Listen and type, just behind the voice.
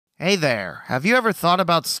Hey there, have you ever thought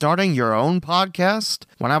about starting your own podcast?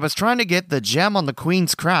 When I was trying to get the Gem on the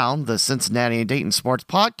Queen's Crown, the Cincinnati and Dayton Sports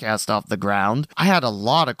Podcast, off the ground, I had a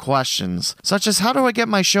lot of questions, such as how do I get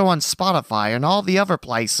my show on Spotify and all the other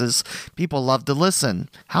places people love to listen?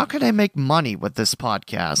 How can I make money with this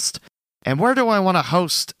podcast? And where do I want to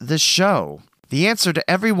host this show? The answer to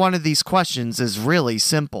every one of these questions is really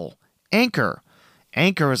simple. Anchor.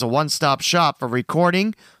 Anchor is a one-stop shop for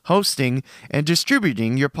recording, hosting, and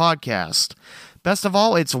distributing your podcast. Best of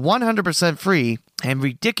all, it's 100% free and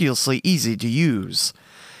ridiculously easy to use.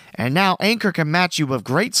 And now Anchor can match you with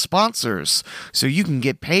great sponsors, so you can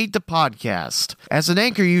get paid to podcast. As an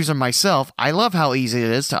Anchor user myself, I love how easy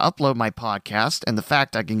it is to upload my podcast and the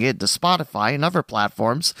fact I can get it to Spotify and other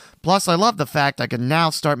platforms. Plus, I love the fact I can now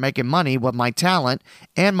start making money with my talent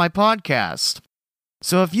and my podcast.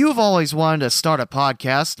 So if you've always wanted to start a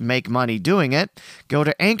podcast and make money doing it, go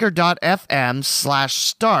to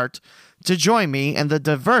anchor.fm/start to join me and the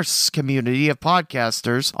diverse community of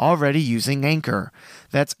podcasters already using Anchor.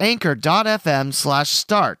 That's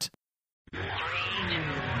anchor.fm/start.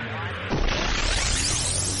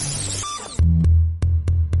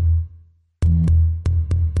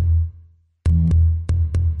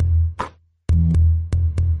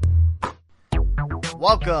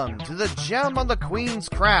 Welcome to the Gem on the Queen's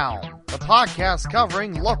Crown, the podcast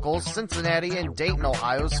covering local Cincinnati and Dayton,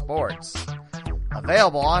 Ohio sports.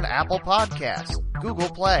 Available on Apple Podcasts, Google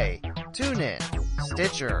Play, TuneIn,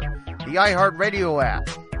 Stitcher, the iHeartRadio app,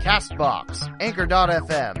 CastBox,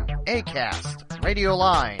 Anchor.fm, Acast, Radio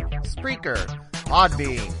Line, Spreaker,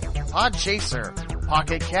 Podbean, Podchaser,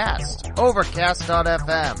 Pocket Cast,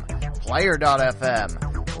 Overcast.fm,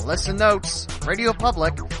 Player.fm, Listen Notes, Radio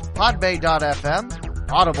Public, Podbay.fm,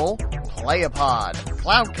 Audible, Playapod,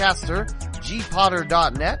 Cloudcaster,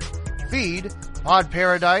 gpodder.net, Feed, Pod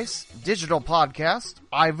Paradise, Digital Podcast,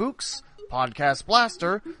 iVoox, Podcast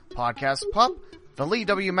Blaster, Podcast Pup,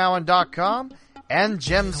 TheLeeWMowen.com, and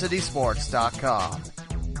GemCitySports.com.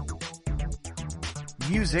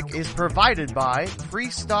 Music is provided by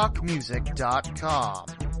FreestockMusic.com.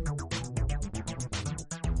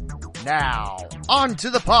 Now, on to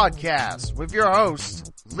the podcast with your host,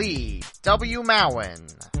 Lee W. Mowen.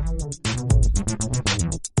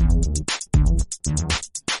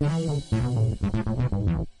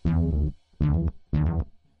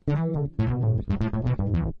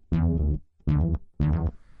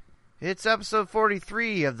 It's episode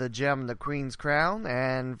 43 of the Gem and the Queen's Crown,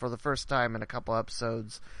 and for the first time in a couple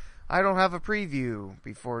episodes, I don't have a preview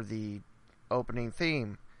before the opening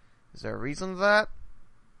theme. Is there a reason for that?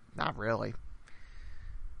 Not really.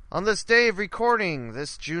 On this day of recording,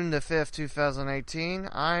 this June the 5th, 2018,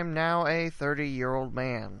 I'm now a 30-year-old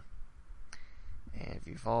man. And if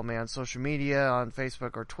you follow me on social media, on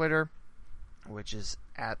Facebook or Twitter, which is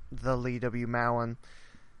at the Lee W. Mowen,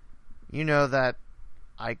 you know that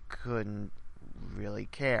I couldn't really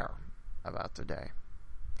care about today.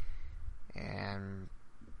 And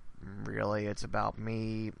really, it's about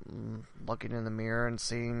me looking in the mirror and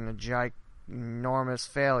seeing a ginormous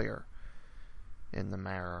failure in the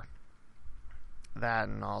mirror. That,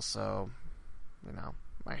 and also,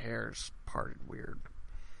 my hair's parted weird.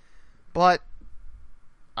 But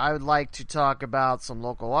I would like to talk about some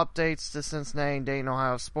local updates to Cincinnati and Dayton,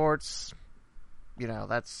 Ohio sports.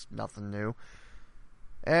 That's nothing new.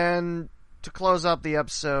 And to close up the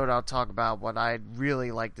episode, I'll talk about what I'd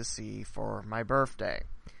really like to see for my birthday.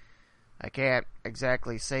 I can't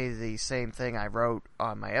exactly say the same thing I wrote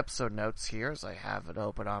on my episode notes here, as I have it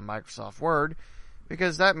open on Microsoft Word,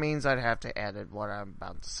 because that means I'd have to edit what I'm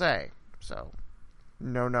about to say. So,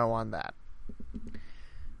 no on that.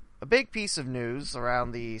 A big piece of news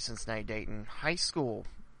around the Cincinnati-Dayton high school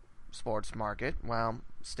sports market, well,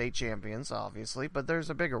 state champions, obviously, but there's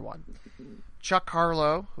a bigger one. Chuck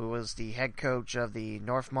Harlow, who was the head coach of the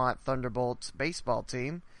Northmont Thunderbolts baseball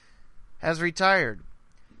team, has retired.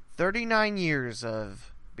 39 years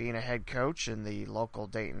of being a head coach in the local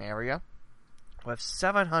Dayton area, with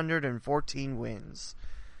 714 wins.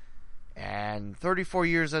 And 34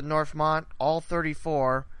 years at Northmont, all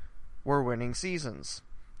 34 were winning seasons.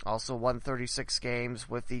 Also won 36 games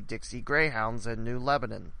with the Dixie Greyhounds in New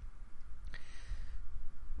Lebanon.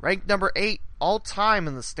 Ranked number 8 all-time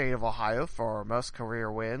in the state of Ohio for most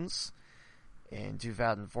career wins. In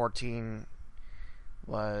 2014,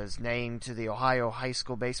 was named to the Ohio High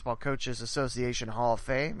School Baseball Coaches Association Hall of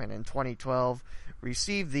Fame, and in 2012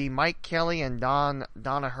 received the Mike Kelly and Don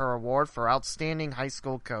Donaher Award for Outstanding High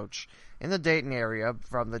School Coach in the Dayton area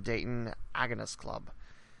from the Dayton Agnes Club.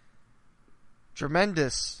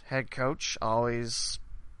 Tremendous head coach, always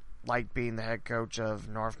liked being the head coach of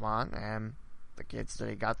Northmont, and the kids that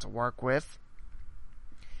he got to work with.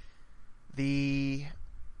 The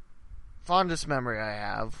fondest memory I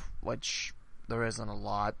have, which there isn't a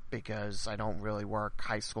lot because I don't really work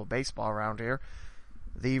high school baseball around here,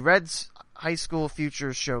 the Reds High School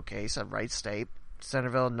Futures Showcase at Wright State.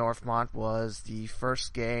 Centerville and Northmont was the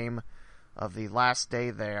first game of the last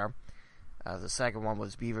day there. The second one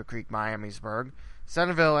was Beaver Creek, Miamisburg.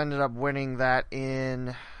 Centerville ended up winning that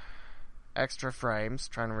in extra frames.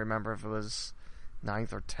 Trying to remember if it was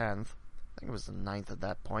 9th or 10th. I think it was the 9th at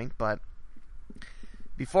that point. But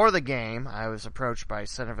before the game, I was approached by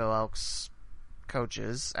Centerville Elks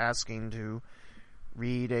coaches asking to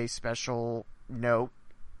read a special note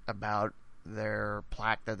about their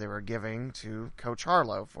plaque that they were giving to Coach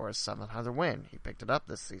Harlow for his 700th win. He picked it up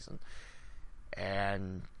this season.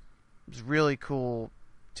 And it was really cool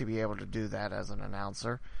to be able to do that as an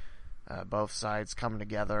announcer. Both sides come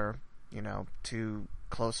together, two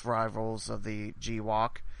close rivals of the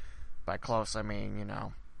G-Walk. By close, I mean,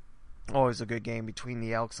 always a good game between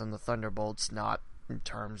the Elks and the Thunderbolts, not in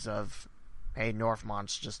terms of, hey,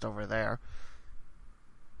 Northmont's just over there.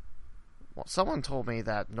 Well, someone told me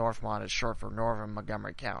that Northmont is short for Northern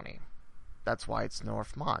Montgomery County. That's why it's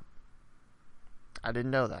Northmont. I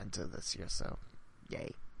didn't know that until this year, so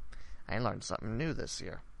yay. I learned something new this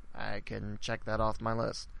year. I can check that off my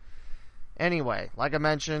list. Anyway, like I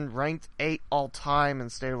mentioned, ranked 8 all-time in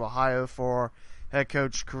the state of Ohio for head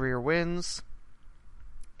coach career wins.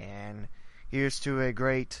 And here's to a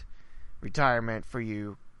great retirement for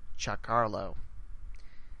you, Chuck Harlow.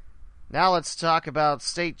 Now let's talk about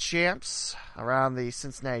state champs around the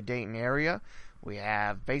Cincinnati-Dayton area. We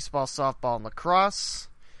have baseball, softball, and lacrosse.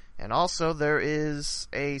 And also there is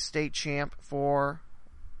a state champ for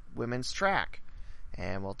women's track.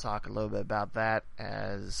 And we'll talk a little bit about that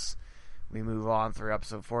as we move on through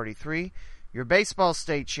episode 43. Your baseball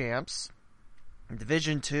state champs,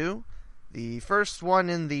 Division II, the first one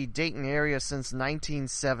in the Dayton area since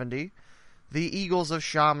 1970, the Eagles of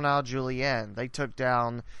Chaminade-Julienne. They took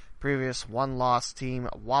down previous one-loss team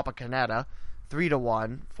Wapakoneta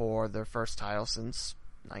 3-1 for their first title since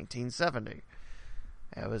 1970.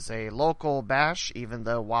 It was a local bash, even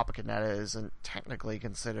though Wapakoneta isn't technically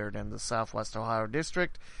considered in the Southwest Ohio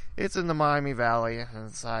District. It's in the Miami Valley,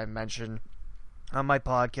 as I mentioned on my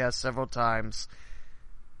podcast several times.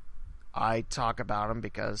 I talk about them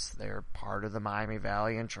because they're part of the Miami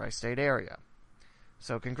Valley and tri-state area.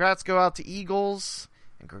 So congrats go out to Eagles,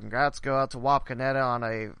 and congrats go out to Wapakoneta on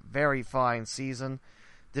a very fine season.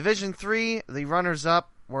 Division III, the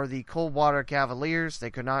runners-up were the Coldwater Cavaliers.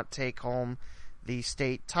 They could not take home the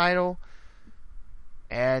state title.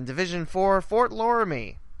 And Division IV, Fort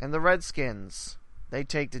Loramie and the Redskins. They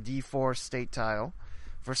take the D4 state title.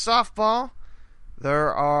 For softball,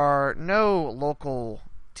 there are no local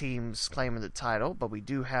teams claiming the title, but we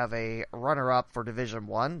do have a runner-up for Division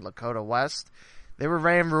I, Lakota West. They were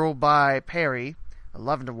ran-ruled by Perry,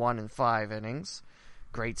 11-1 in 5 innings.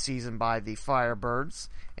 Great season by the Firebirds.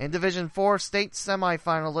 In Division IV, state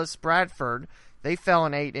semifinalists Bradford, they fell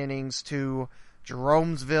in 8 innings to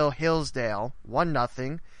Jeromesville Hillsdale,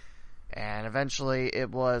 1-0, and eventually it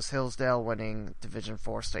was Hillsdale winning Division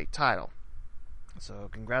IV state title. So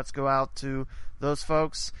congrats go out to those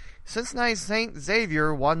folks. Cincinnati St.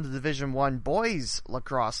 Xavier won the Division I boys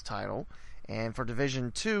lacrosse title, and for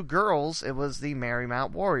Division II girls, it was the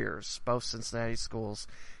Marymount Warriors, both Cincinnati schools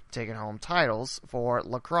taking home titles for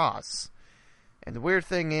lacrosse. And the weird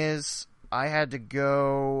thing is, I had to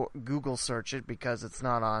go Google search it because it's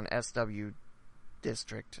not on SWDAB.org.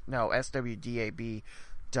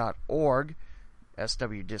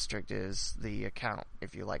 SW District is the account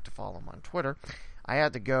if you like to follow them on Twitter. I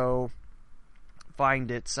had to go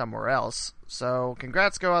find it somewhere else. So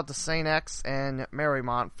congrats go out to St. X and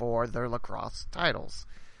Marymount for their lacrosse titles.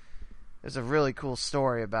 There's a really cool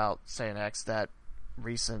story about St. X that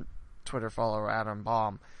recent Twitter follower Adam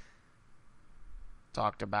Baum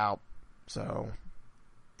talked about. So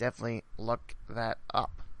definitely look that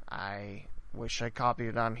up. I wish I copied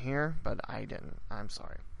it on here, but I didn't. I'm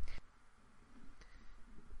sorry.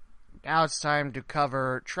 Now it's time to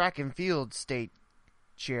cover track and field state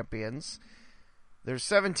champions. There's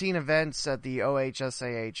 17 events at the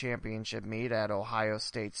OHSAA Championship meet at Ohio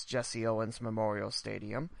State's Jesse Owens Memorial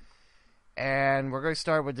Stadium. And we're going to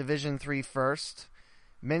start with Division III first.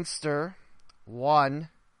 Minster won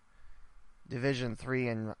Division III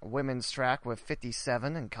in women's track with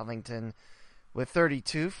 57, and Covington with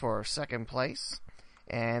 32 for second place.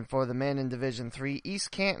 And for the men in Division III,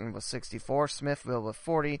 East Canton with 64, Smithville with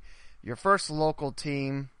 40. Your first local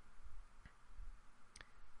team,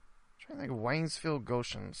 I'm trying to think, Waynesville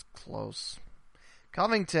Goshen's close.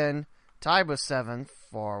 Covington Tied with 7th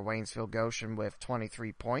for Waynesfield Goshen with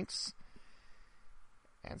 23 points.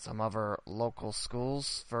 And some other local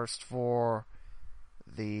schools. First for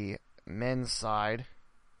the men's side, I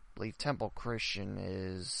believe Temple Christian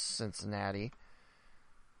is Cincinnati.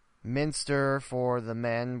 Minster for the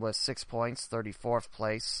men with 6 points, 34th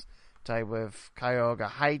place. Tied with Cuyahoga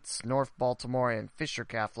Heights, North Baltimore, and Fisher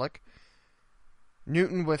Catholic.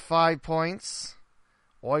 Newton with 5 points.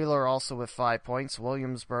 Euler also with 5 points.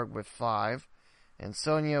 Williamsburg with 5.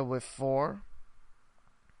 Ansonia with 4.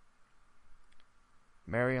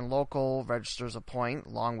 Marion Local registers a point,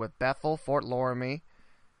 along with Bethel, Fort Loramie.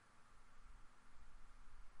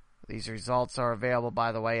 These results are available,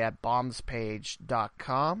 by the way, at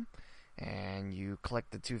bombspage.com. And you click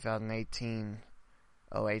the 2018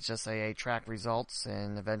 OHSAA track results,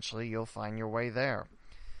 and eventually you'll find your way there.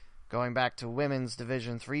 Going back to Women's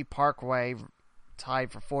Division III, Parkway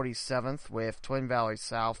tied for 47th with Twin Valley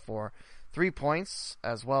South for 3 points,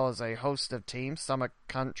 as well as a host of teams. Summit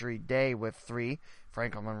Country Day with 3.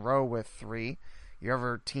 Franklin Monroe with 3. Your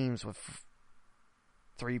other teams with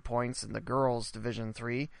 3 points in the girls' Division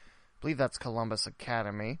III. I believe that's Columbus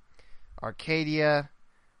Academy. Arcadia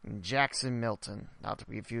and Jackson Milton. Not to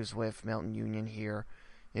be confused with Milton Union here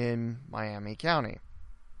in Miami County.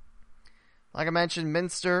 Like I mentioned,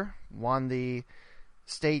 Minster won the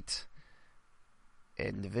state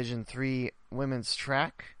in Division III women's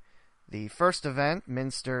track. The first event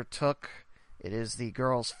Minster took, it is the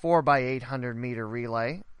girls 4x800 meter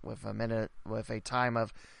relay with a time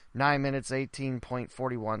of 9 minutes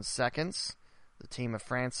 18.41 seconds. The team of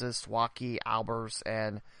Francis, Waukee, Albers,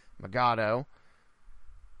 and Magado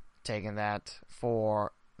taking that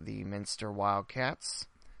for the Minster Wildcats.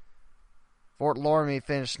 Fort Loramie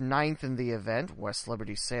finished 9th in the event. West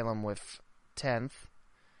Liberty Salem with 10th.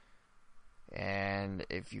 And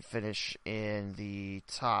if you finish in the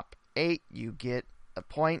top 8, you get a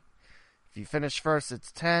point. If you finish first,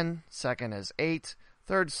 it's 10. Second is 8.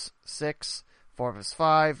 Third's 6. Fourth is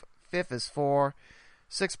 5. Fifth is 4.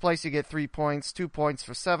 Sixth place, you get 3 points. 2 points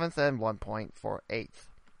for 7th, and 1 point for 8th.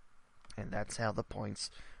 And that's how the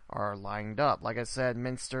points are lined up. Like I said,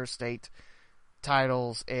 Minster State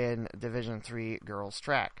titles in Division III girls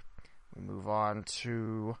track. We move on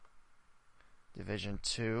to Division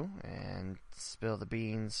II and spill the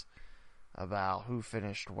beans about who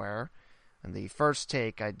finished where. In the first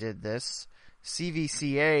take, I did this.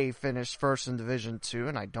 CVCA finished first in Division II,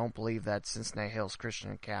 and I don't believe that's Cincinnati Hills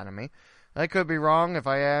Christian Academy. I could be wrong. If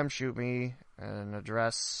I am, shoot me an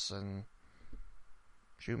address and...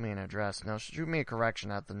 Shoot me a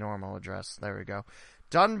correction at the normal address. There we go.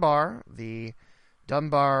 Dunbar, the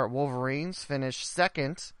Dunbar Wolverines finished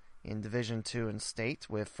second in Division II in state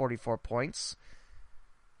with 44 points.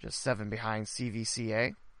 Just 7 behind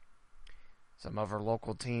CVCA. Some other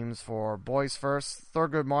local teams for boys first.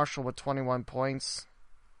 Thurgood Marshall with 21 points.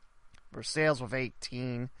 Versailles with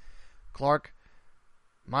 18. Clark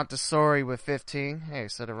Montessori with 15. Hey, I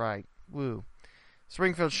said it right. Woo.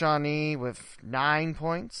 Springfield Shawnee with 9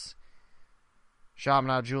 points.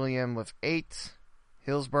 Chaminade Julian with 8.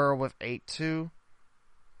 Hillsborough with 8-2.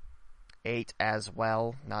 8 as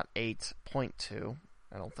well, not 8.2.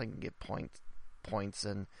 I don't think you can get points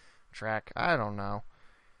in track. I don't know.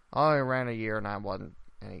 I only ran a year and I wasn't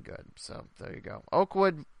any good. So there you go.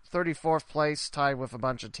 Oakwood, 34th place, tied with a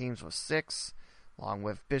bunch of teams with 6, along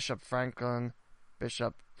with Bishop Franklin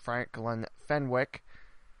Fenwick.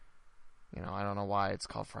 You know, I don't know why it's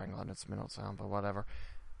called Franklin. It's Middletown, but whatever.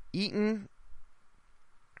 Eaton,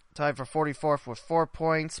 tied for 44th with 4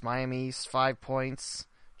 points. Miami East, 5 points.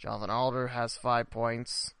 Jonathan Alder has 5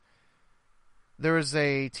 points. There is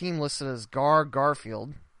a team listed as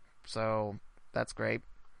Garfield, so that's great.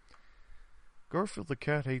 Garfield the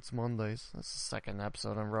cat hates Mondays. That's the second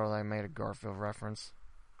episode in a row that I made a Garfield reference.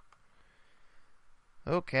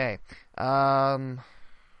 Okay.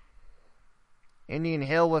 Indian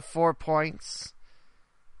Hill with 4 points.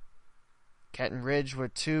 Kenton Ridge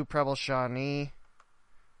with 2. Preble Shawnee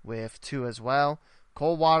with 2 as well.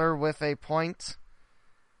 Coldwater with a point.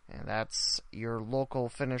 And that's your local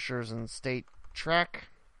finishers in state track.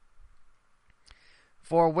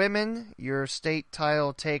 For women, your state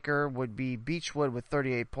title taker would be Beechwood with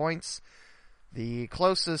 38 points. The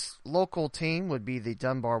closest local team would be the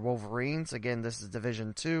Dunbar Wolverines. Again, this is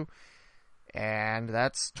Division II. And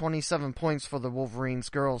that's 27 points for the Wolverines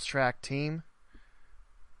girls track team.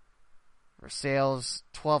 Versailles,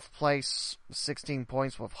 12th place, 16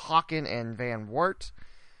 points with Hawken and Van Wert.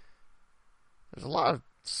 There's a lot of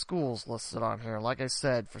schools listed on here. Like I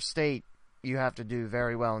said, for state, you have to do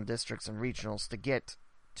very well in districts and regionals to get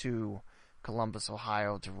to Columbus,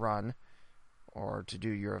 Ohio to run. or to do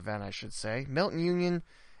your event, I should say. Milton Union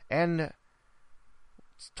and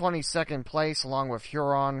 22nd place, along with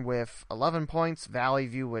Huron with 11 points. Valley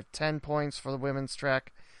View with 10 points for the women's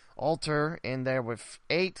track. Alter in there with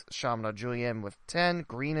 8. Chaminade Julienne with 10.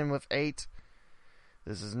 Greenon with 8.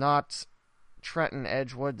 This is not Trenton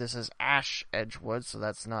Edgewood. This is Ash Edgewood, so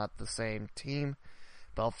that's not the same team.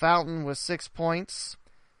 Bellefontaine with 6 points.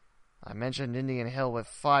 I mentioned Indian Hill with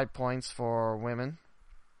 5 points for women.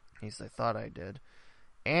 At least I thought I did.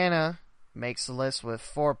 Anna makes the list with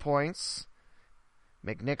 4 points.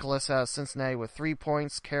 McNicholas out of Cincinnati with 3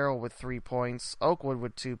 points. Carroll with 3 points. Oakwood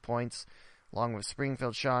with 2 points, along with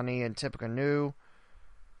Springfield, Shawnee, and Tippecanoe.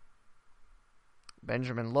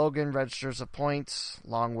 Benjamin Logan registers a point,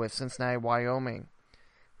 along with Cincinnati, Wyoming.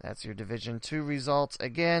 That's your Division II results.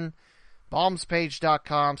 Again,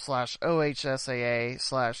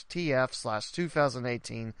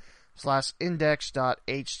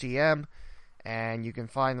 bombspage.com/ohsaa/tf/2018/index.htm, and you can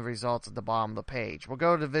find the results at the bottom of the page. We'll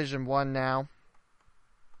go to Division I now.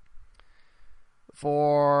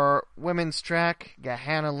 For women's track,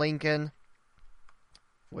 Gahanna-Lincoln,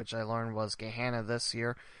 which I learned was Gahanna this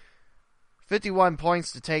year. 51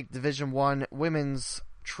 points to take Division I women's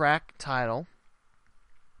track title.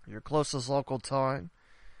 Your closest local team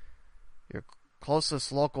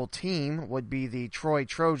would be the Troy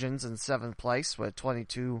Trojans in 7th place with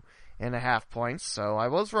 22.5 points. So I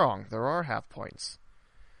was wrong. There are half points.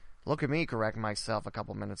 Look at me correct myself a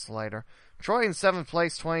couple minutes later. Troy in 7th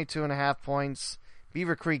place, 22.5 points.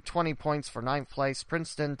 Beaver Creek, 20 points for 9th place.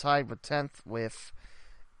 Princeton tied with 10th with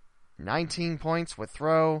 19 points with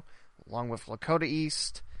Throw, along with Lakota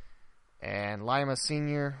East and Lima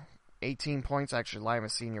Senior, 18 points. Actually, Lima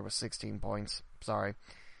Senior was 16 points. Sorry.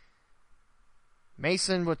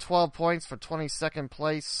 Mason with 12 points for 22nd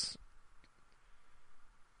place.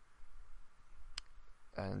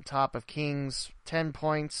 And top of Kings, 10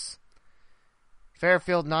 points.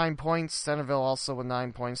 Fairfield, 9 points. Centerville also with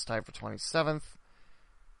 9 points, tied for 27th.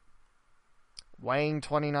 Wayne,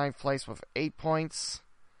 29th place with 8 points.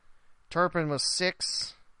 Turpin with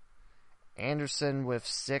 6. Anderson with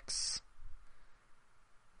 6.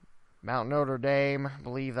 Mount Notre Dame, I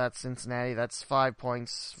believe that's Cincinnati. That's 5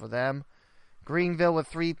 points for them. Greenville with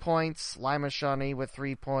 3 points. Lima Shawnee with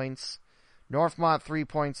 3 points. Northmont, 3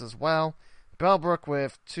 points as well. Bellbrook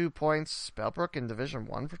with 2 points. Bellbrook in Division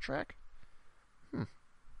I for track?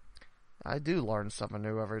 I do learn something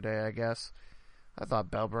new every day, I guess. I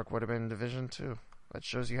thought Bellbrook would have been in Division II. That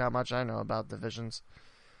shows you how much I know about divisions.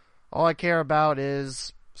 All I care about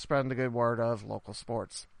is spreading the good word of local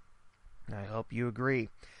sports. I hope you agree.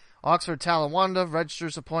 Oxford Talawanda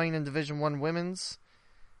registers a point in Division I women's.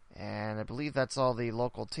 And I believe that's all the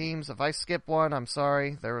local teams. If I skip one, I'm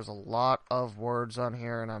sorry. There is a lot of words on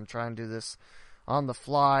here, and I'm trying to do this on the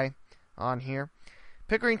fly on here.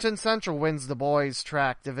 Pickerington Central wins the boys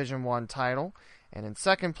track Division I title. And in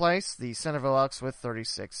second place, the Centerville Elks with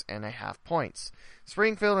 36.5 points.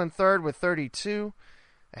 Springfield in third with 32,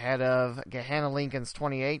 ahead of Gahanna-Lincoln's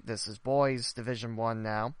 28. This is boys Division I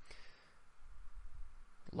now.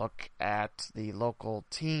 Look at the local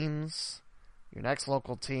teams. Your next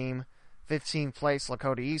local team, 15th place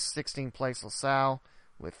Lakota East, 16th place LaSalle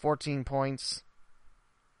with 14 points.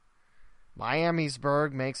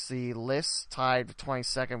 Miamisburg makes the list, tied for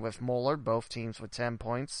 22nd with Mollard, both teams with 10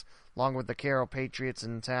 points, along with the Carroll Patriots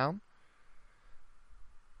in town.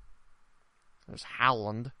 There's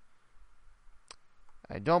Howland.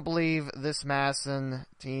 I don't believe this Madison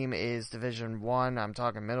team is Division I. I'm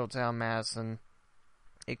talking Middletown Madison.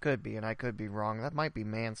 It could be, and I could be wrong. That might be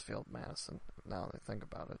Mansfield Madison, now that I think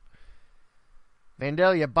about it.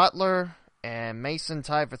 Vandalia Butler and Mason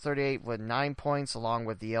tied for 38 with 9 points, along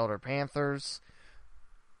with the Elder Panthers.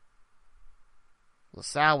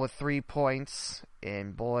 LaSalle with 3 points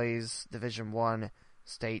in boys Division I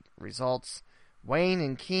state results. Wayne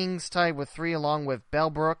and Kings tied with 3, along with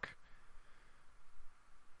Bellbrook.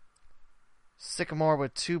 Sycamore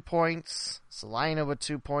with 2 points. Salina with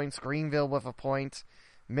 2 points. Greenville with a point.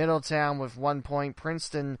 Middletown with 1 point.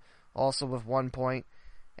 Princeton also with 1 point.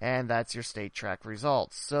 And that's your state track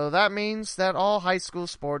results. So that means that all high school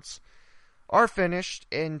sports are finished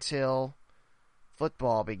until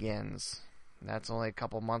football begins. That's only a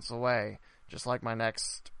couple months away, just like my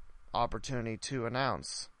next opportunity to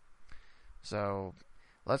announce. So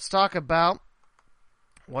let's talk about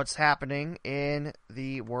what's happening in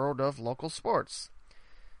the world of local sports.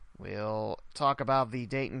 We'll talk about the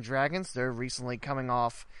Dayton Dragons. They're recently coming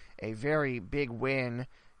off a very big win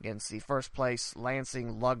against the first place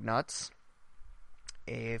Lansing Lugnuts.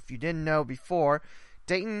 If you didn't know before,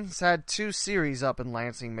 Dayton's had 2 series up in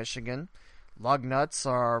Lansing, Michigan. Lugnuts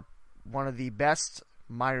are one of the best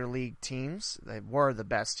minor league teams. They were the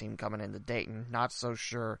best team coming into Dayton. Not so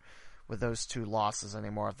sure with those 2 losses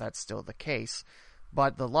anymore if that's still the case.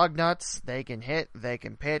 But the Lugnuts, they can hit, they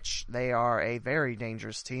can pitch. They are a very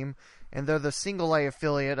dangerous team, and they're the single-A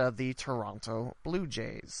affiliate of the Toronto Blue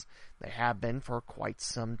Jays. They have been for quite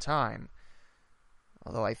some time.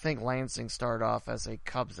 Although I think Lansing started off as a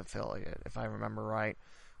Cubs affiliate, if I remember right.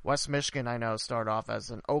 West Michigan, I know, started off as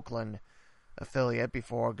an Oakland affiliate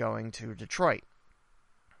before going to Detroit.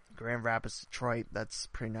 Grand Rapids, Detroit, that's a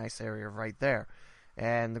pretty nice area right there.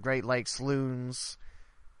 And the Great Lakes Loons,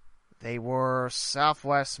 they were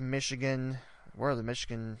Southwest Michigan. Were the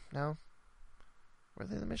Michigan? No? Were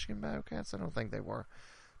they the Michigan Bobcats? I don't think they were.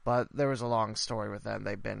 But there was a long story with them.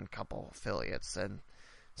 They've been a couple affiliates. And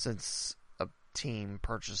since a team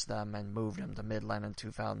purchased them and moved them to Midland in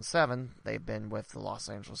 2007, they've been with the Los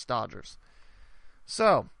Angeles Dodgers.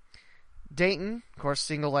 So, Dayton, of course,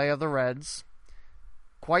 single A of the Reds.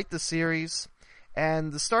 Quite the series.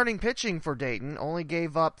 And the starting pitching for Dayton only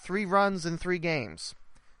gave up 3 runs in 3 games.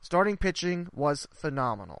 Starting pitching was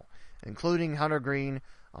phenomenal, including Hunter Greene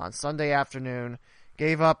on Sunday afternoon.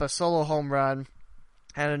 Gave up a solo home run,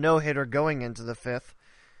 had a no-hitter going into the 5th,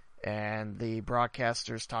 and the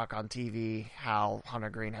broadcasters talk on TV how Hunter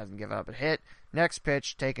Greene hasn't given up a hit. Next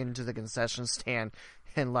pitch, taken to the concession stand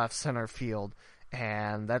in left center field,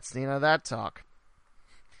 and that's the end of that talk.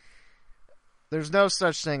 There's no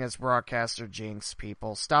such thing as broadcaster jinx,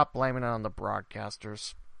 people. Stop blaming it on the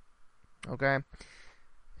broadcasters. Okay?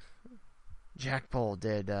 Jack Bull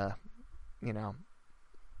did,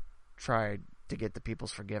 try to get the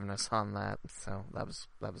people's forgiveness on that, so that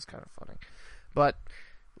was kind of funny. But,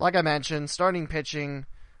 like I mentioned, starting pitching,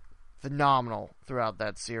 phenomenal throughout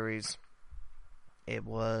that series. It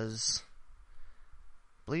was,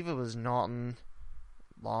 I believe it was Naughton,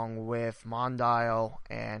 along with Mondial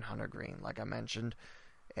and Hunter Greene, like I mentioned.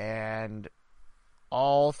 And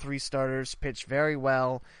all 3 starters pitched very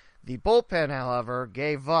well. The bullpen, however,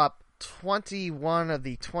 gave up 21 of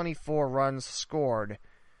the 24 runs scored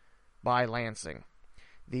by Lansing.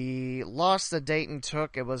 The loss that Dayton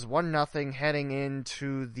took, it was 1-0 heading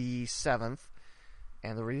into the 7th.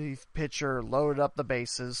 And the relief pitcher loaded up the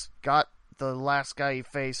bases, got the last guy he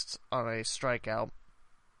faced on a strikeout,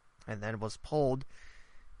 and then was pulled.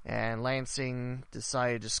 And Lansing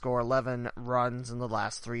decided to score 11 runs in the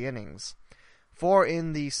last 3 innings. 4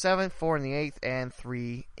 in the 7th, 4 in the 8th, and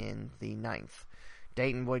 3 in the 9th.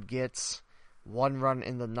 Dayton would get 1 run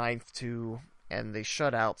in the 9th to end the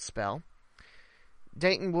shutout spell.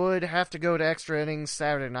 Dayton would have to go to extra innings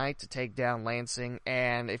Saturday night to take down Lansing,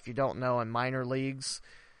 and if you don't know, in minor leagues,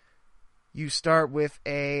 you start with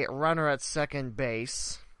a runner at second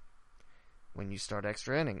base when you start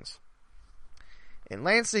extra innings. And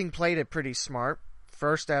Lansing played it pretty smart.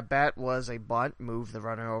 First at bat was a bunt, move the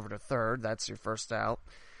runner over to third. That's your first out.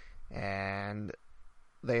 And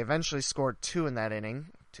they eventually scored 2 in that inning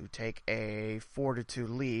to take a 4-2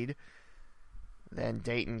 lead. Then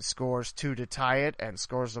Dayton scores 2 to tie it and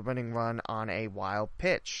scores the winning run on a wild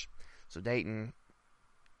pitch. So Dayton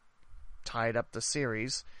tied up the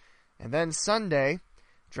series. And then Sunday,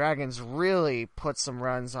 Dragons really put some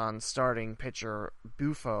runs on starting pitcher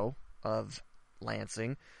Bufo of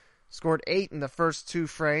Lansing. Scored 8 in the first 2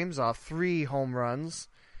 frames off 3 home runs.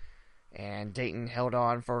 And Dayton held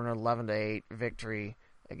on for an 11-8 victory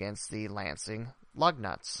against the Lansing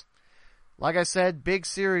Lugnuts. Like I said, big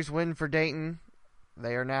series win for Dayton.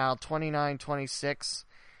 They are now 29-26,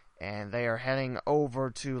 and they are heading over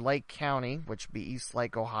to Lake County, which would be East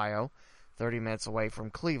Lake, Ohio, 30 minutes away from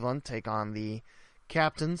Cleveland, take on the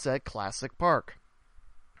Captains at Classic Park.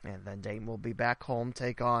 And then Dayton will be back home,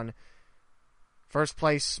 take on first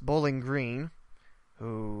place Bowling Green,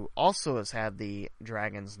 who also has had the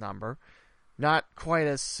Dragons number. Not quite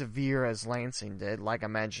as severe as Lansing did. Like I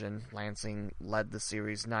mentioned, Lansing led the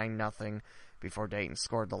series 9-0 before Dayton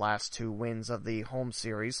scored the last 2 wins of the home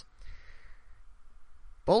series.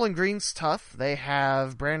 Bowling Green's tough. They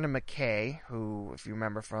have Brandon McKay, who, if you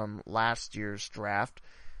remember from last year's draft,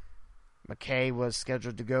 McKay was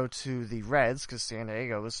scheduled to go to the Reds because San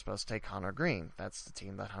Diego was supposed to take Hunter Greene. That's the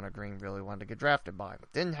team that Hunter Greene really wanted to get drafted by.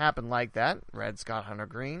 Didn't happen like that. Reds got Hunter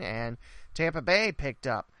Greene, and Tampa Bay picked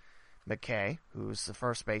up McKay, who's the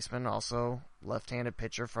first baseman, also left-handed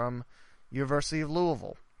pitcher from University of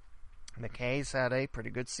Louisville. McKay's had a pretty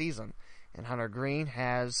good season, and Hunter Greene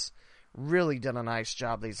has really done a nice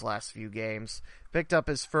job these last few games. Picked up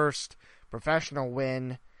his first professional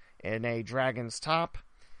win in a Dragons top.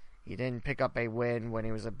 He didn't pick up a win when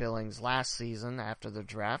he was at Billings last season after the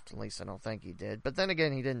draft. At least I don't think he did. But then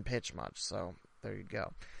again, he didn't pitch much, so there you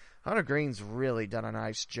go. Hunter Green's really done a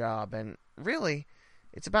nice job, and really,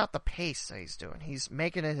 it's about the pace that he's doing. He's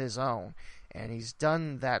making it his own, and he's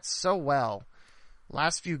done that so well.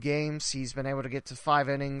 Last few games, he's been able to get to 5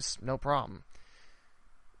 innings, no problem.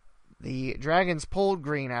 The Dragons pulled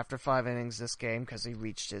Green after 5 innings this game because he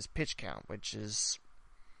reached his pitch count, which is,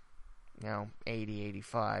 80,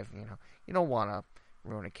 85. You don't want to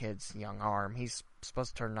ruin a kid's young arm. He's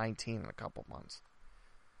supposed to turn 19 in a couple months.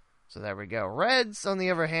 So there we go. Reds, on the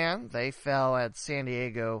other hand, they fell at San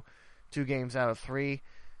Diego 2 games out of 3.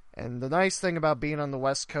 And the nice thing about being on the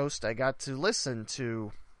West Coast, I got to listen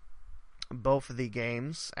to both of the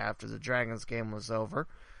games after the Dragons game was over.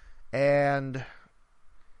 And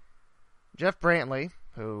Jeff Brantley,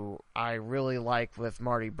 who I really like with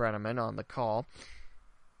Marty Brenneman on the call,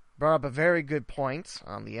 brought up a very good point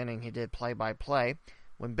on the inning he did play-by-play.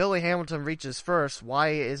 When Billy Hamilton reaches first, why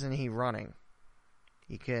isn't he running?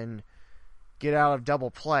 He can get out of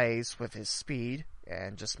double plays with his speed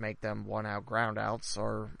and just make them one-out groundouts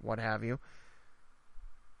or what have you.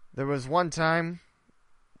 There was one time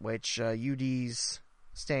which UD's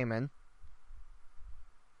Stamen,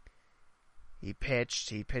 he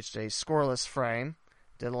pitched a scoreless frame,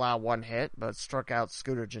 did allow 1 hit, but struck out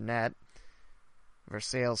Scooter Gennett.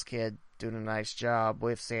 Versailles kid doing a nice job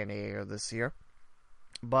with San Diego this year.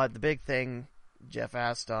 But the big thing Jeff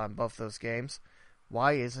asked on both those games,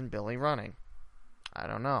 why isn't Billy running? I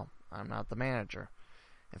don't know. I'm not the manager.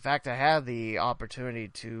 In fact, I had the opportunity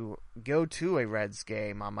to go to a Reds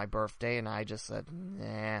game on my birthday, and I just said,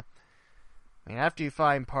 nah. After you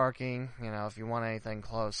find parking, if you want anything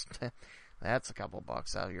close, that's a couple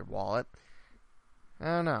bucks out of your wallet. I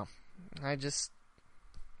don't know. I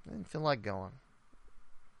didn't feel like going.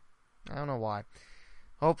 I don't know why.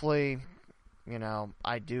 Hopefully,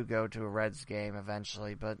 I do go to a Reds game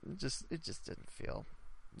eventually, but it just didn't feel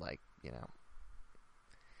like,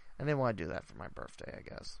 I didn't want to do that for my birthday, I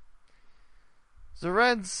guess. So the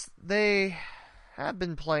Reds, they have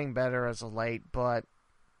been playing better as of late, but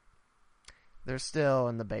they're still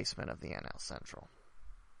in the basement of the NL Central.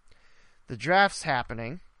 The draft's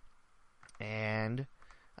happening, and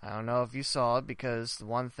I don't know if you saw it, because the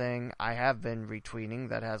one thing I have been retweeting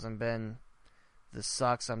that hasn't been, this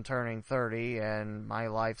sucks, I'm turning 30, and my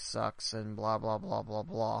life sucks, and blah, blah, blah, blah,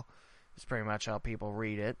 blah, is pretty much how people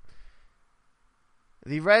read it.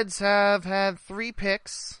 The Reds have had 3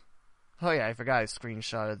 picks. Oh yeah, I forgot I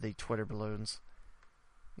screenshotted the Twitter balloons.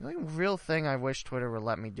 The only real thing I wish Twitter would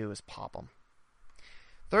let me do is pop them.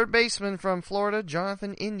 Third baseman from Florida,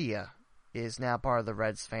 Jonathan India, is now part of the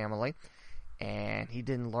Reds family. And he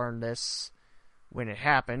didn't learn this when it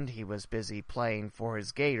happened. He was busy playing for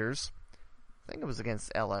his Gators. I think it was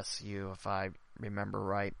against LSU, if I remember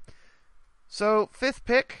right. So, 5th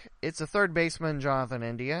pick, it's a third baseman, Jonathan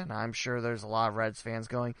India, and I'm sure there's a lot of Reds fans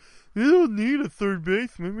going, you don't need a third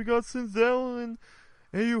baseman, we got Senzel and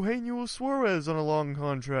Eugenio Suarez on a long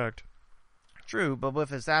contract. True, but with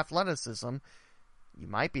his athleticism, you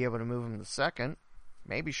might be able to move him to second,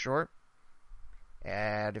 maybe short.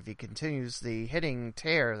 And if he continues the hitting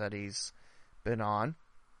tear that he's been on,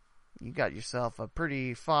 you got yourself a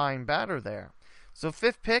pretty fine batter there. So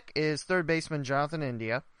 5th pick is third baseman Jonathan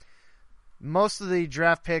India. Most of the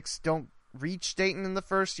draft picks don't reach Dayton in the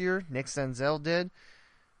first year. Nick Senzel did,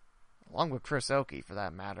 along with Chris Oakey, for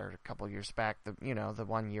that matter, a couple years back. The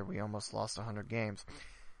 1 year we almost lost 100 games.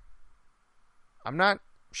 I'm not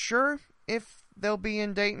sure if they'll be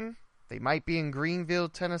in Dayton. They might be in Greenville,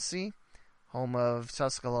 Tennessee, home of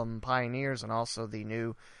Tusculum Pioneers and also the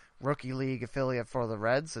new Rookie League affiliate for the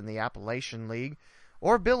Reds in the Appalachian League,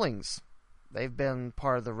 or Billings. They've been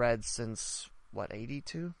part of the Reds since,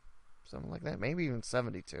 82? Something like that, maybe even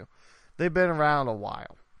 72. They've been around a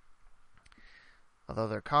while. Although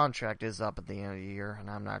their contract is up at the end of the year, and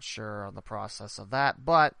I'm not sure on the process of that.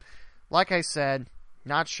 But, like I said,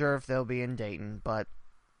 not sure if they'll be in Dayton, but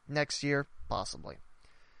next year, possibly.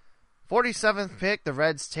 47th pick, the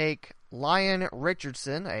Reds take Lyon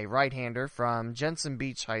Richardson, a right-hander from Jensen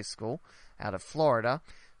Beach High School out of Florida.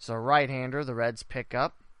 So, right-hander, the Reds pick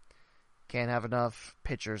up. Can't have enough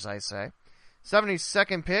pitchers, I say.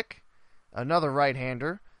 72nd pick, another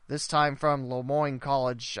right-hander, this time from Lemoyne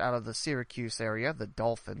College out of the Syracuse area, the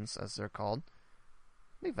Dolphins, as they're called.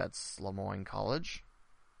 I think that's Lemoyne College.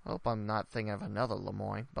 I hope I'm not thinking of another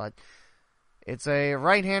Lemoyne, but it's a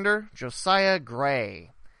right-hander, Josiah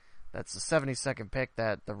Gray. That's the 72nd pick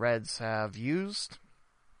that the Reds have used.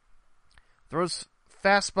 Throws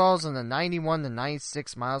fastballs in the 91 to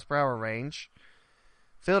 96 miles per hour range.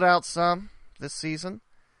 Filled out some this season.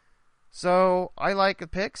 So, I like the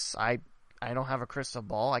picks. I don't have a crystal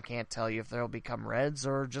ball. I can't tell you if they'll become Reds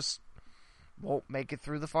or just won't make it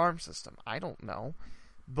through the farm system. I don't know.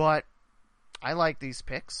 But I like these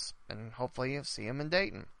picks, and hopefully you'll see them in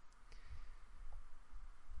Dayton.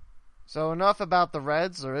 So enough about the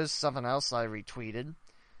Reds. There is something else I retweeted.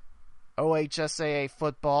 OHSAA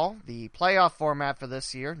football, the playoff format for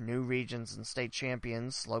this year, new regions and state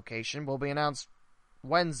champions location, will be announced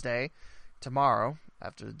Wednesday, tomorrow,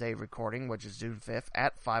 after the day of recording, which is June 5th,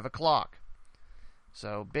 at 5 o'clock.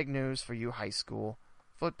 So, big news for you high school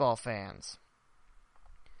football fans.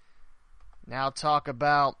 Now talk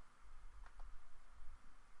about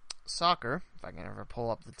soccer, if I can ever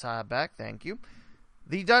pull up the tab back, thank you.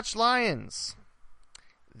 The Dutch Lions.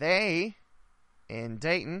 They, in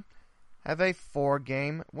Dayton, have a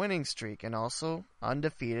 4-game winning streak and also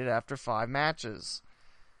undefeated after 5 matches.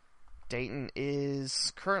 Dayton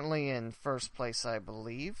is currently in first place, I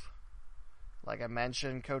believe. Like I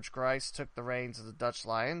mentioned, Coach Grice took the reins of the Dutch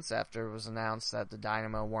Lions after it was announced that the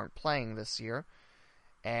Dynamo weren't playing this year.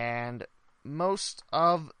 And most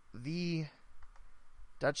of the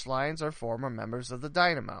Dutch Lions are former members of the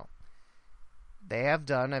Dynamo. They have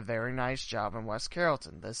done a very nice job in West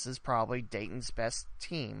Carrollton. This is probably Dayton's best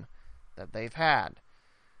team that they've had.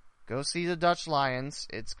 Go see the Dutch Lions.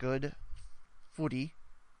 It's good footy.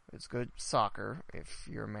 It's good soccer if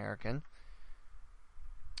you're American.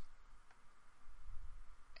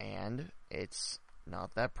 And it's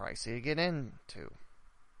not that pricey to get into.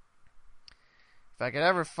 If I could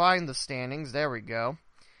ever find the standings, there we go.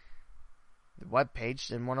 The webpage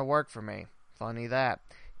didn't want to work for me. Funny that.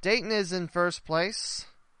 Dayton is in first place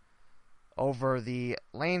over the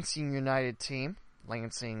Lansing United team.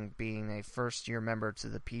 Lansing being a first-year member to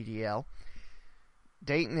the PDL.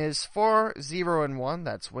 Dayton is 4-0-1.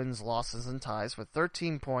 That's wins, losses, and ties with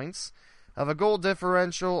 13 points of a goal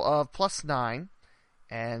differential of +9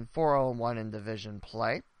 and 4-0-1 in division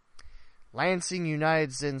play. Lansing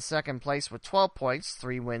United's in second place with 12 points,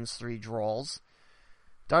 3 wins, 3 draws.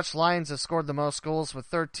 Dutch Lions have scored the most goals with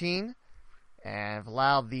 13 and have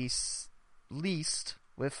allowed the least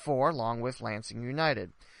with 4, along with Lansing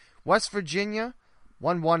United. West Virginia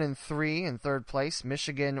 1-1-3 in third place.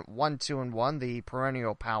 Michigan 1-2-1, the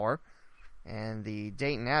perennial power. And the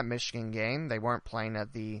Dayton at Michigan game, they weren't playing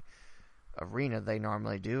at the arena they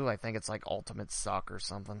normally do. I think it's like Ultimate Soccer or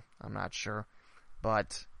something. I'm not sure.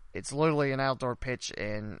 But it's literally an outdoor pitch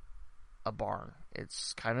in a barn.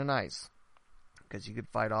 It's kind of nice because you could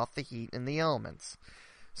fight off the heat and the elements.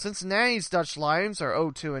 Cincinnati's Dutch Lions are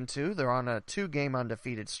 0-2-2. They're on a 2-game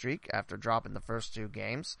undefeated streak after dropping the first 2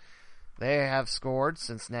 games. They have scored,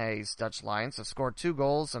 Cincinnati's Dutch Lions have scored 2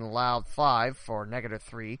 goals and allowed 5 for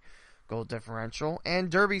 -3 goal differential.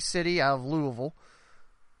 And Derby City out of Louisville,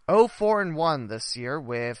 0-4-1 this year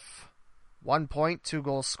with 1 point, 2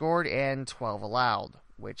 goals scored, and 12 allowed,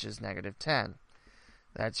 which is -10.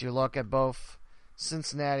 That's your look at both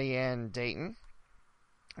Cincinnati and Dayton.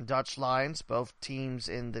 Dutch Lions, both teams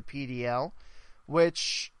in the PDL,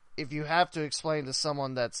 which, if you have to explain to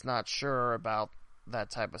someone that's not sure about that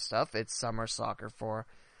type of stuff, it's summer soccer for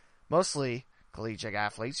mostly collegiate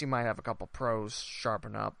athletes. You might have a couple pros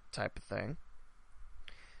sharpen up type of thing.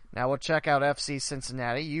 Now we'll check out FC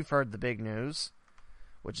Cincinnati. You've heard the big news,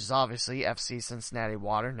 which is obviously FC Cincinnati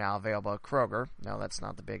water now available at Kroger. No, that's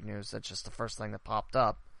not the big news. That's just the first thing that popped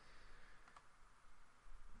up.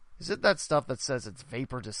 Is it that stuff that says it's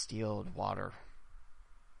vapor distilled water?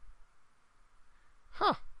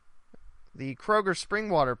 Huh. The Kroger spring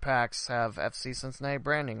water packs have FC Cincinnati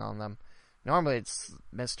branding on them. Normally it's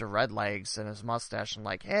Mr. Redlegs and his mustache and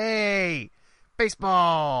like, hey,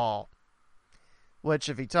 baseball! Which,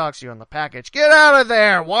 if he talks to you on the package, get out of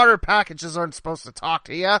there! Water packages aren't supposed to talk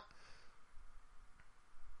to you!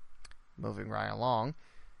 Moving right along.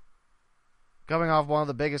 Coming off one of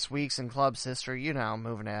the biggest weeks in club's history,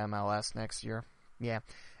 moving to MLS next year. Yeah.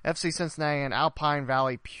 FC Cincinnati and Alpine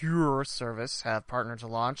Valley Pure Service have partnered to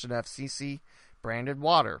launch an FCC-branded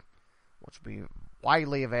water, which will be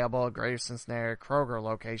widely available at Greater Cincinnati Kroger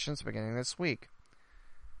locations beginning this week.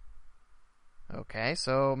 Okay,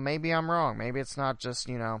 so maybe I'm wrong. Maybe it's not just,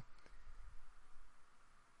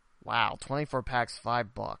 wow, 24 packs,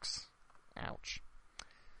 $5. Ouch.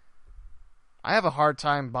 I have a hard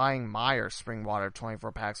time buying Meyer spring water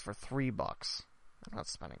 24 packs for $3. I'm not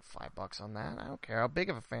spending $5 on that. I don't care how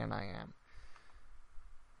big of a fan I am.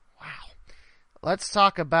 Wow. Let's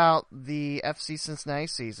talk about the FC Cincinnati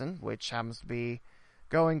season, which happens to be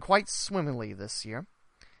going quite swimmingly this year.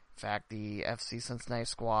 In fact, the FC Cincinnati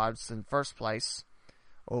squad's in first place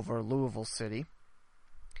over Louisville City.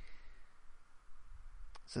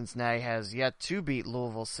 Cincinnati has yet to beat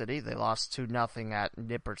Louisville City. They lost 2-0 at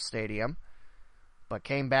Nippert Stadium. but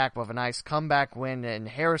came back with a nice comeback win in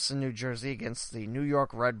Harrison, New Jersey against the New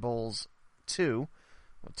York Red Bulls 2,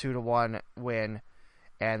 a 2-1 win.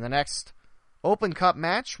 And the next Open Cup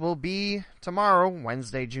match will be tomorrow,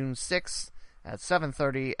 Wednesday, June 6th at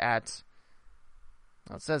 7:30 at,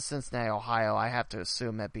 well, it says Cincinnati, Ohio. I have to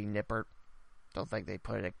assume that'd be Nippert. Don't think they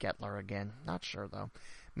put it at Gettler again. Not sure, though.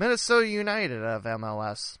 Minnesota United of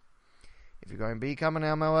MLS. If you're going to become an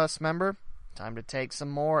MLS member, time to take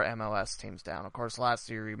some more MLS teams down. Of course, last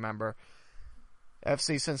year, remember,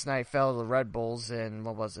 FC Cincinnati fell to the Red Bulls in,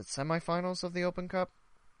 semifinals of the Open Cup?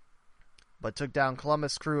 But took down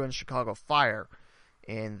Columbus Crew and Chicago Fire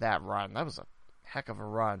in that run. That was a heck of a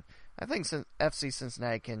run. I think FC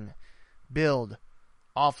Cincinnati can build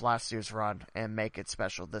off last year's run and make it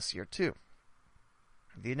special this year, too.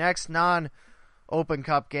 The next non-Open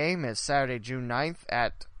Cup game is Saturday, June 9th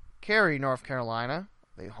at Cary, North Carolina,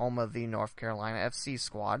 the home of the North Carolina FC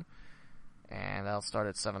squad. And that'll start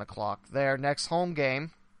at 7 o'clock there. Next home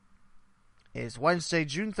game is Wednesday,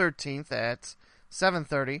 June 13th at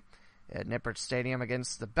 7:30 at Nippert Stadium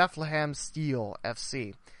against the Bethlehem Steel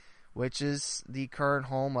FC, which is the current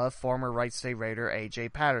home of former Wright State Raider A.J.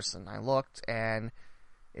 Patterson. I looked, and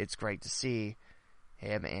it's great to see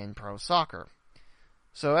him in pro soccer.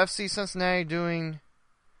 So FC Cincinnati doing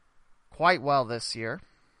quite well this year.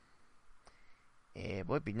 It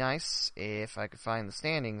would be nice if I could find the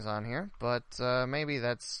standings on here, but maybe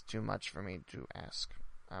that's too much for me to ask.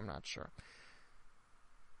 I'm not sure.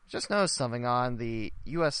 Just noticed something on the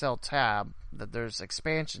USL tab, that there's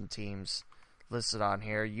expansion teams listed on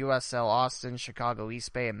here. USL Austin, Chicago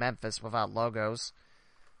East Bay, and Memphis without logos.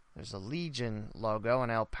 There's a Legion logo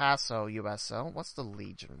and El Paso USL. What's the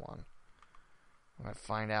Legion one? I'm going to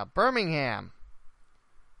find out. Birmingham.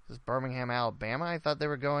 This is Birmingham, Alabama. I thought they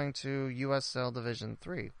were going to USL Division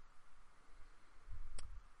 3.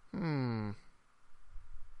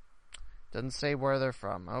 Doesn't say where they're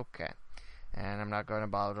from. Okay. And I'm not going to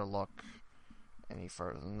bother to look any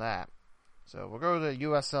further than that. So we'll go to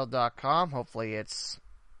USL.com. Hopefully that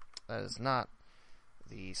is not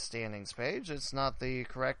the standings page. It's not the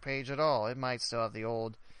correct page at all. It might still have the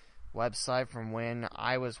old website from when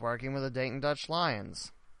I was working with the Dayton Dutch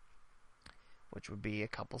Lions, which would be a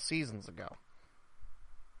couple seasons ago.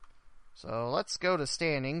 So let's go to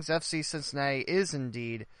standings. FC Cincinnati is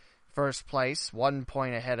indeed first place, 1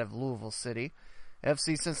 point ahead of Louisville City.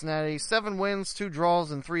 FC Cincinnati, 7 wins, 2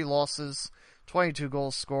 draws, and 3 losses. 22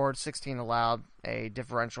 goals scored, 16 allowed, a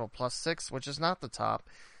differential of +6, which is not the top.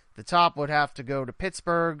 The top would have to go to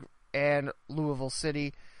Pittsburgh and Louisville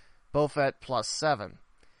City, both at +7.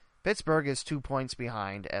 Pittsburgh is 2 points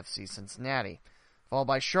behind FC Cincinnati. Followed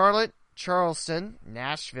by Charlotte, Charleston,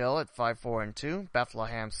 Nashville at 5-4-2,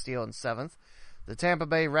 Bethlehem Steel in 7th. The Tampa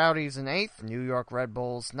Bay Rowdies in 8th, New York Red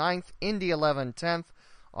Bulls 9th, Indy 11 10th,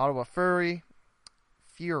 Ottawa Fury,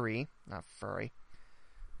 not Furry.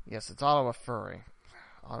 Yes, it's Ottawa Fury.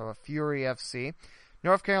 Ottawa Fury FC.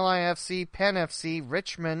 North Carolina FC, Penn FC,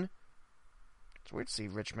 Richmond. It's weird to see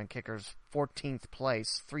Richmond Kickers 14th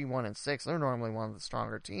place, 3-1-6. They're normally one of the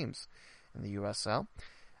stronger teams in the USL.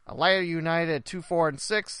 Atlanta United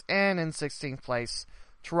 2-4-6, and in 16th place,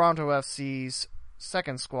 Toronto FC's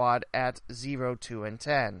second squad at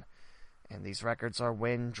 0-2-10. And these records are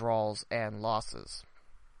win, draws, and losses.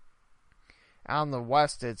 Out in the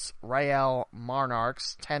West, it's Real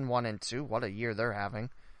Monarchs, 10-1-2. What a year they're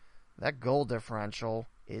having. That goal differential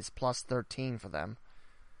is +13 for them.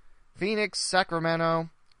 Phoenix,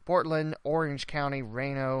 Sacramento, Portland, Orange County,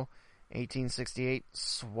 Reno, 1868,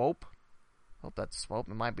 Swope. Hope that's Swope.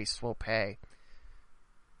 It might be Swope.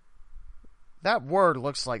 That word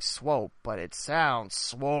looks like Swope, but it sounds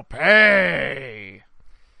Swope. Yeah.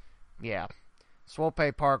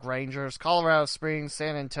 Swope Park Rangers, Colorado Springs,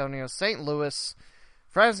 San Antonio, St. Louis,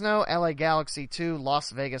 Fresno, LA Galaxy 2,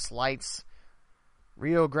 Las Vegas Lights,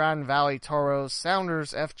 Rio Grande Valley Toros,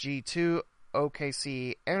 Sounders FG2,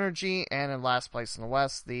 OKC Energy, and in last place in the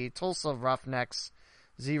West, the Tulsa Roughnecks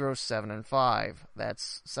 0-7-5.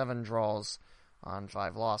 That's 7 draws on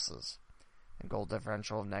 5 losses, and goal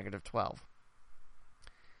differential of -12.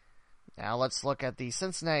 Now let's look at the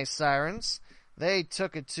Cincinnati Sirens. They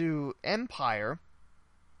took it to Empire.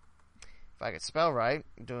 If I could spell right,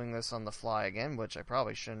 doing this on the fly again, which I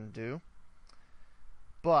probably shouldn't do.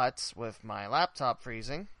 But with my laptop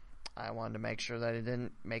freezing, I wanted to make sure that it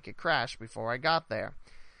didn't make it crash before I got there.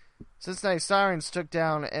 Cincinnati Sirens took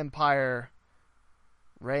down Empire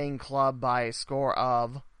Rain Club by a score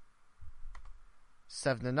of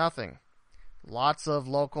 7-0. Lots of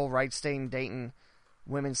local Wright State and Dayton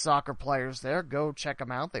women's soccer players there. Go check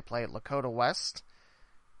them out. They play at Lakota West.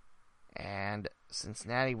 And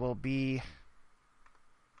Cincinnati will be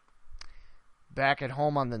back at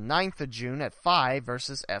home on the 9th of June at 5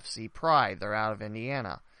 versus FC Pride. They're out of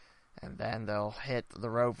Indiana. And then they'll hit the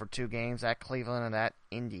road for 2 games at Cleveland and at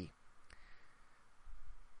Indy.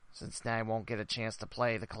 Cincinnati won't get a chance to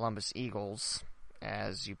play the Columbus Eagles,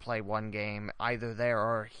 as you play 1 game either there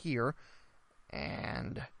or here.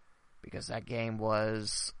 And because that game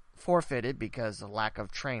was forfeited because of lack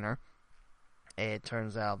of trainer, it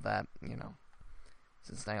turns out that,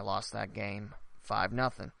 Cincinnati lost that game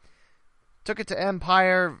 5-0. Took it to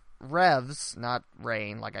Empire Revs, not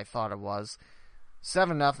Rain like I thought it was,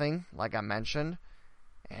 7-0, like I mentioned.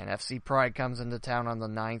 And FC Pride comes into town on the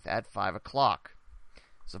 9th at 5 o'clock.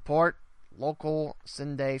 Support local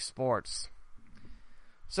Sunday sports.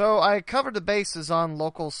 So I covered the bases on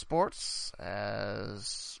local sports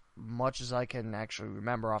as much as I can actually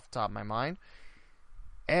remember off the top of my mind.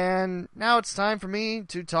 And now it's time for me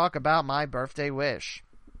to talk about my birthday wish.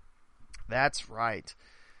 That's right.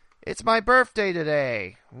 It's my birthday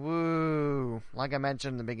today. Woo. Like I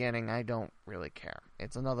mentioned in the beginning, I don't really care.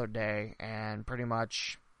 It's another day, and pretty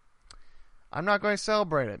much I'm not going to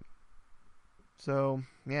celebrate it. So,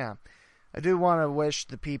 yeah. I do want to wish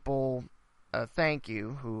the people thank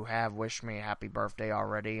you who have wished me a happy birthday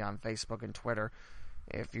already on Facebook and Twitter.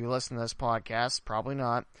 If you listen to this podcast, probably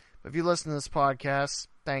not. But if you listen to this podcast,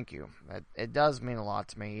 thank you. It does mean a lot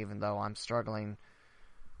to me, even though I'm struggling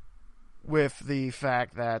with the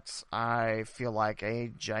fact that I feel like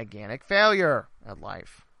a gigantic failure at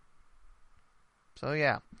life. So,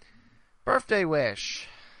 yeah. Birthday wish.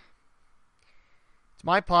 It's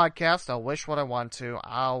my podcast. I'll wish what I want to.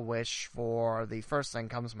 I'll wish for the first thing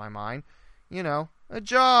comes to my mind. A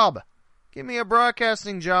job. Give me a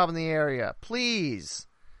broadcasting job in the area. Please.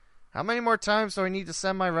 How many more times do I need to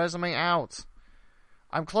send my resume out?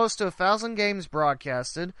 I'm close to 1,000 games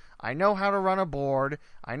broadcasted. I know how to run a board.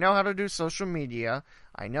 I know how to do social media.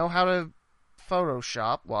 I know how to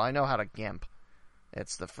Photoshop. Well, I know how to GIMP.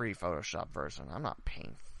 It's the free Photoshop version. I'm not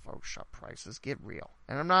paying Photoshop prices. Get real.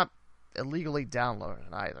 And I'm not illegally downloading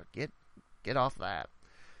it either. Get off that.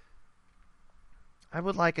 I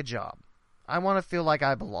would like a job. I want to feel like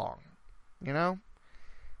I belong.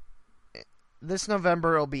 This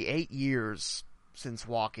November it'll be 8 years since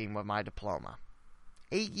walking with my diploma.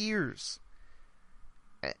 8 years.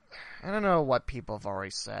 I don't know what people have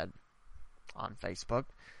already said on Facebook.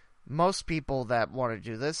 Most people that want to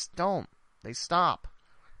do this don't. They stop.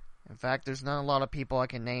 In fact, there's not a lot of people I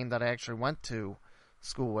can name that I actually went to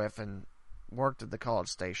school with and worked at the college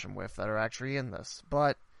station with that are actually in this.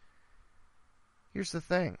 But here's the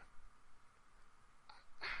thing.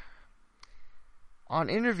 On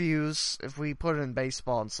interviews, if we put it in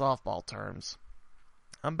baseball and softball terms,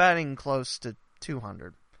 I'm batting close to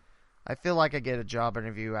 200. I feel like I get a job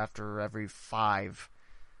interview after every 5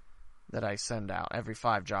 that I send out. Every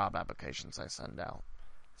 5 job applications I send out.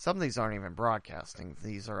 Some of these aren't even broadcasting.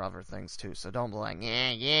 These are other things too. So don't be like,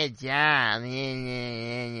 yeah, job.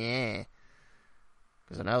 Yeah.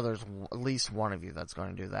 Because I know there's at least one of you that's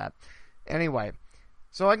going to do that. Anyway,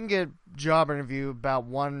 so I can get a job interview about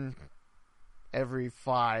 1 every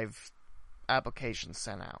 5 applications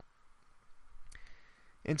sent out.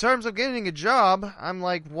 In terms of getting a job, I'm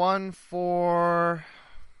like 1 for...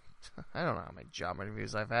 I don't know how many job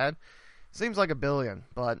interviews I've had. Seems like 1 billion,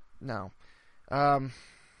 but no. And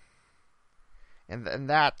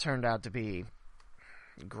that turned out to be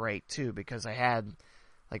great, too, because I had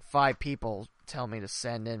like 5 people tell me to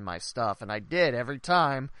send in my stuff, and I did every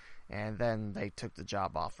time, and then they took the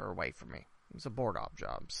job offer away from me. It was a board-op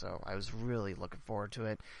job, so I was really looking forward to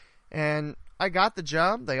it. And I got the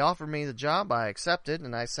job. They offered me the job. I accepted,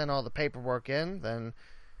 and I sent all the paperwork in. Then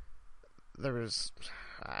there was...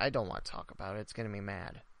 I don't want to talk about it. It's going to be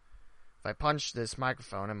mad. If I punch this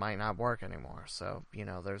microphone, it might not work anymore. So,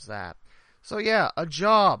 there's that. So, yeah, a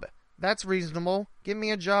job. That's reasonable. Give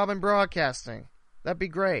me a job in broadcasting. That'd be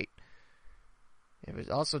great. It would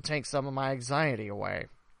also take some of my anxiety away.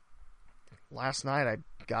 Last night, I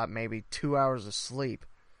got maybe 2 hours of sleep.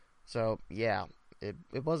 So, yeah, it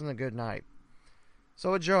wasn't a good night.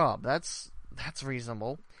 So, a job. That's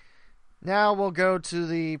reasonable. Now we'll go to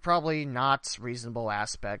the probably not reasonable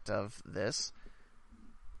aspect of this.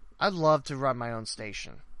 I'd love to run my own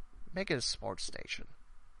station. Make it a sports station.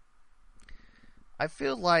 I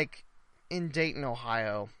feel like in Dayton,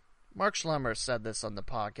 Ohio, Mark Schlemmer said this on the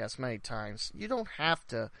podcast many times, you don't have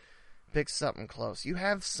to pick something close. You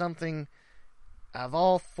have something of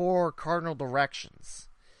all 4 cardinal directions.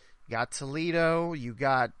 You got Toledo, you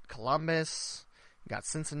got Columbus, you got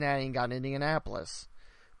Cincinnati, you got Indianapolis.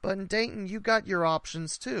 But in Dayton, you got your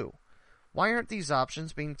options too. Why aren't these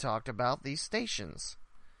options being talked about these stations?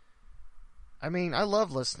 I mean, I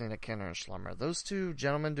love listening to Kenner and Schlemmer. Those two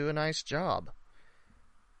gentlemen do a nice job.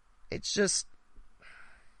 It's just,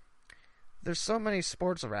 there's so many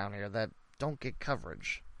sports around here that don't get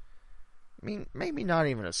coverage. I mean, maybe not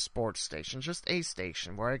even a sports station, just a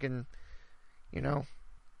station where I can, I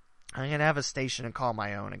can have a station and call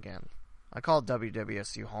my own again. I called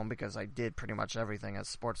WWSU home because I did pretty much everything as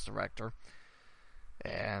sports director.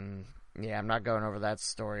 And, yeah, I'm not going over that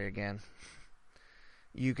story again.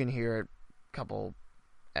 You can hear it a couple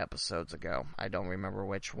episodes ago. I don't remember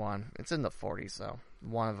which one. It's in the 40s, though.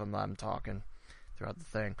 One of them I'm talking throughout the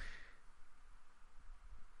thing.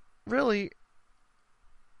 Really,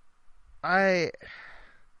 I've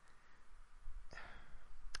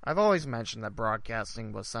always mentioned that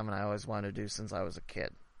broadcasting was something I always wanted to do since I was a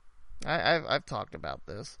kid. I've talked about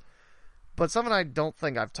this. But something I don't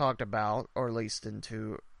think I've talked about, or at least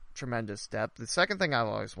into tremendous depth, the second thing I've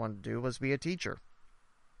always wanted to do was be a teacher.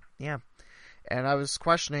 Yeah. And I was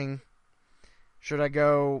questioning, should I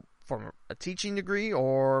go for a teaching degree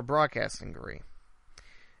or a broadcasting degree?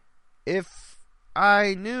 If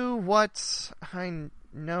I knew what I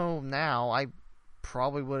know now, I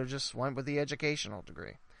probably would have just went with the educational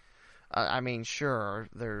degree. I mean, sure,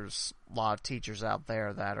 there's a lot of teachers out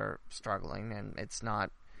there that are struggling, and it's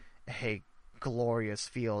not a glorious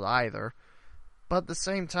field either. But at the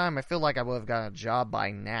same time, I feel like I would have gotten a job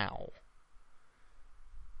by now.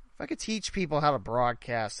 If I could teach people how to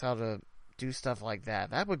broadcast, how to do stuff like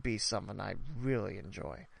that, that would be something I really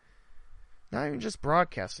enjoy. Not even just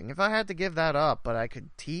broadcasting. If I had to give that up, but I could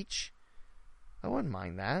teach, I wouldn't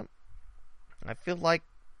mind that. I feel like,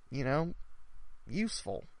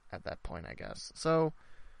 useful at that point, I guess. So,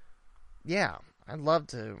 yeah, I'd love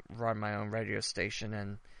to run my own radio station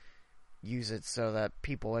and use it so that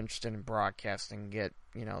people interested in broadcasting get,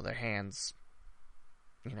 their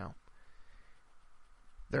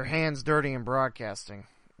hands dirty in broadcasting.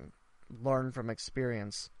 Learn from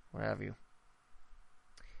experience, what have you.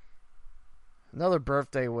 Another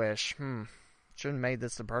birthday wish. Shouldn't have made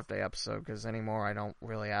this a birthday episode, because anymore I don't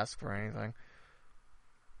really ask for anything.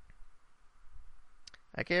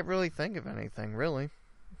 I can't really think of anything, really.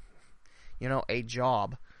 A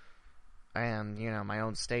job. And, my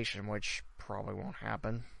own station, which probably won't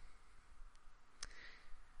happen.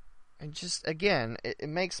 And just, again, it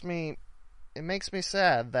makes me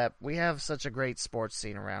sad that we have such a great sports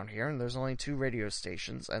scene around here, and there's only 2 radio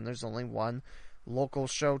stations, and there's only one local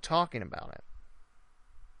show talking about it.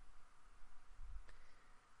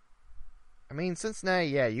 I mean, Cincinnati,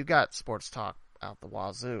 yeah, you got sports talk out the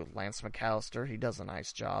wazoo. Lance McAllister, he does a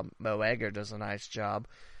nice job. Mo Egger does a nice job.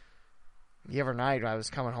 The other night, I was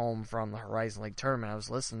coming home from the Horizon League tournament, I was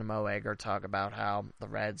listening to Mo Egger talk about how the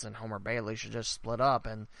Reds and Homer Bailey should just split up,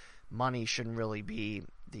 and money shouldn't really be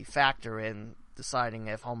the factor in deciding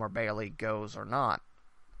if Homer Bailey goes or not.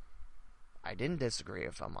 I didn't disagree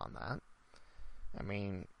with him on that. I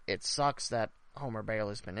mean, it sucks that Homer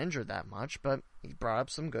Bailey's been injured that much, but he brought up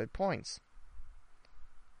some good points.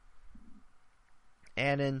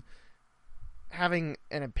 And in having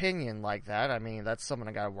an opinion like that, I mean, that's something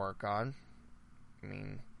I gotta work on. I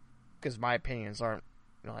mean, because my opinions aren't,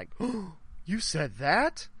 like, oh, you said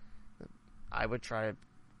that? I would try to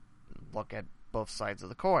look at both sides of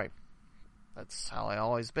the coin. That's how I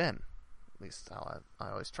always been. At least how I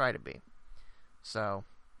always try to be. So,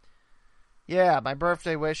 yeah, my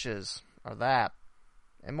birthday wishes are that.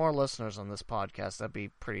 And more listeners on this podcast, that'd be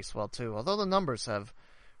pretty swell too. Although the numbers have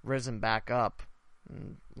risen back up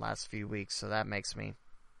in the last few weeks, so that makes me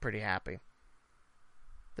pretty happy.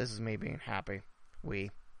 This is me being happy.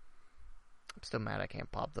 I'm still mad I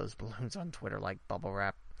can't pop those balloons on Twitter like bubble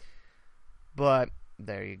wrap. But,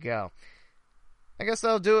 there you go. I guess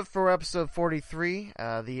that'll do it for episode 43.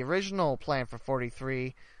 The original plan for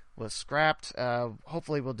 43 was scrapped.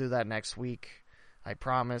 Hopefully we'll do that next week. I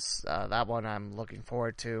promise. That one I'm looking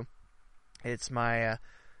forward to. It's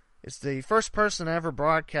it's the first person I ever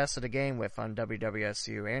broadcasted a game with on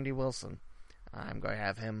WWSU, Andy Wilson. I'm going to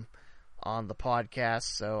have him on the podcast,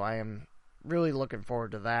 so I am really looking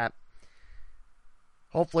forward to that.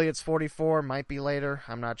 Hopefully it's 44, might be later,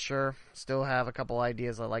 I'm not sure. Still have a couple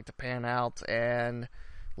ideas I'd like to pan out, and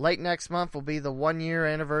late next month will be the 1-year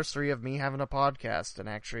anniversary of me having a podcast and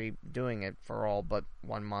actually doing it for all but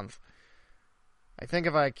 1 month. I think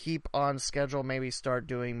if I keep on schedule, maybe start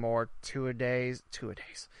doing more two-a-days.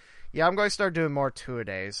 Yeah, I'm going to start doing more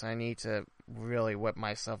two-a-days. I need to really whip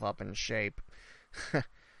myself up in shape.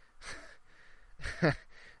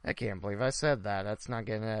 I can't believe I said that. That's not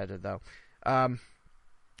getting edited, though.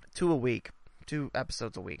 2 a week. 2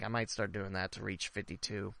 episodes a week. I might start doing that to reach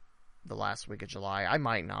 52 the last week of July. I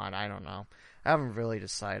might not. I don't know. I haven't really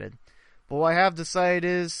decided. But what I have decided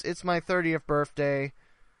is, it's my 30th birthday.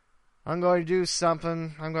 I'm going to do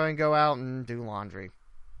something. I'm going to go out and do laundry.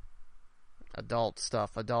 Adult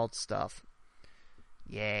stuff.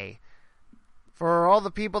 Yay. For all the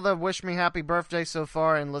people that wish me happy birthday so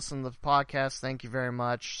far and listen to the podcast, thank you very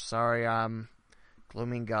much. Sorry I'm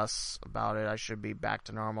gloomy Gus about it. I should be back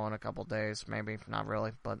to normal in a couple days. Maybe, not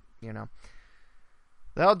really, but, you know.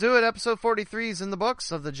 That'll do it. Episode 43 is in the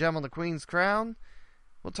books of The Gem on the Queen's Crown.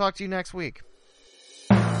 We'll talk to you next week.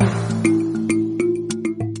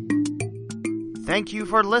 Thank you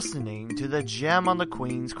for listening to The Gem on the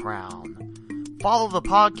Queen's Crown. Follow the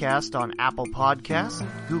podcast on Apple Podcasts,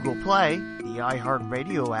 Google Play, the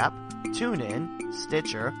iHeartRadio app, TuneIn,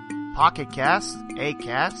 Stitcher, Pocket Cast,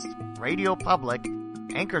 Acast, Radio Public,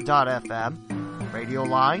 Anchor.fm, Radio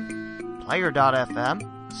Line,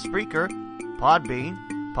 Player.fm, Spreaker, Podbean,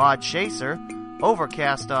 Podchaser,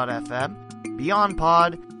 Overcast.fm,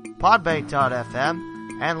 BeyondPod,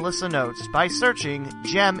 Podbay.fm, and Listen Notes by searching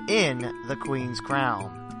Gem in the Queen's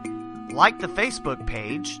Crown. Like the Facebook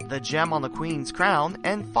page, The Gem on the Queen's Crown,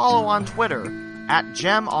 and follow on Twitter at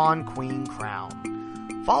Gem on Queen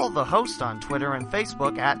Crown. Follow the host on Twitter and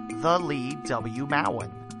Facebook at The Lee W.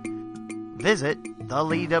 Mowen. Visit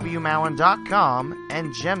theleewmowen.com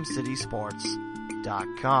and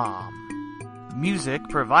gemcitysports.com. Music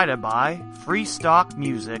provided by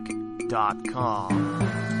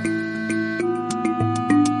freestockmusic.com.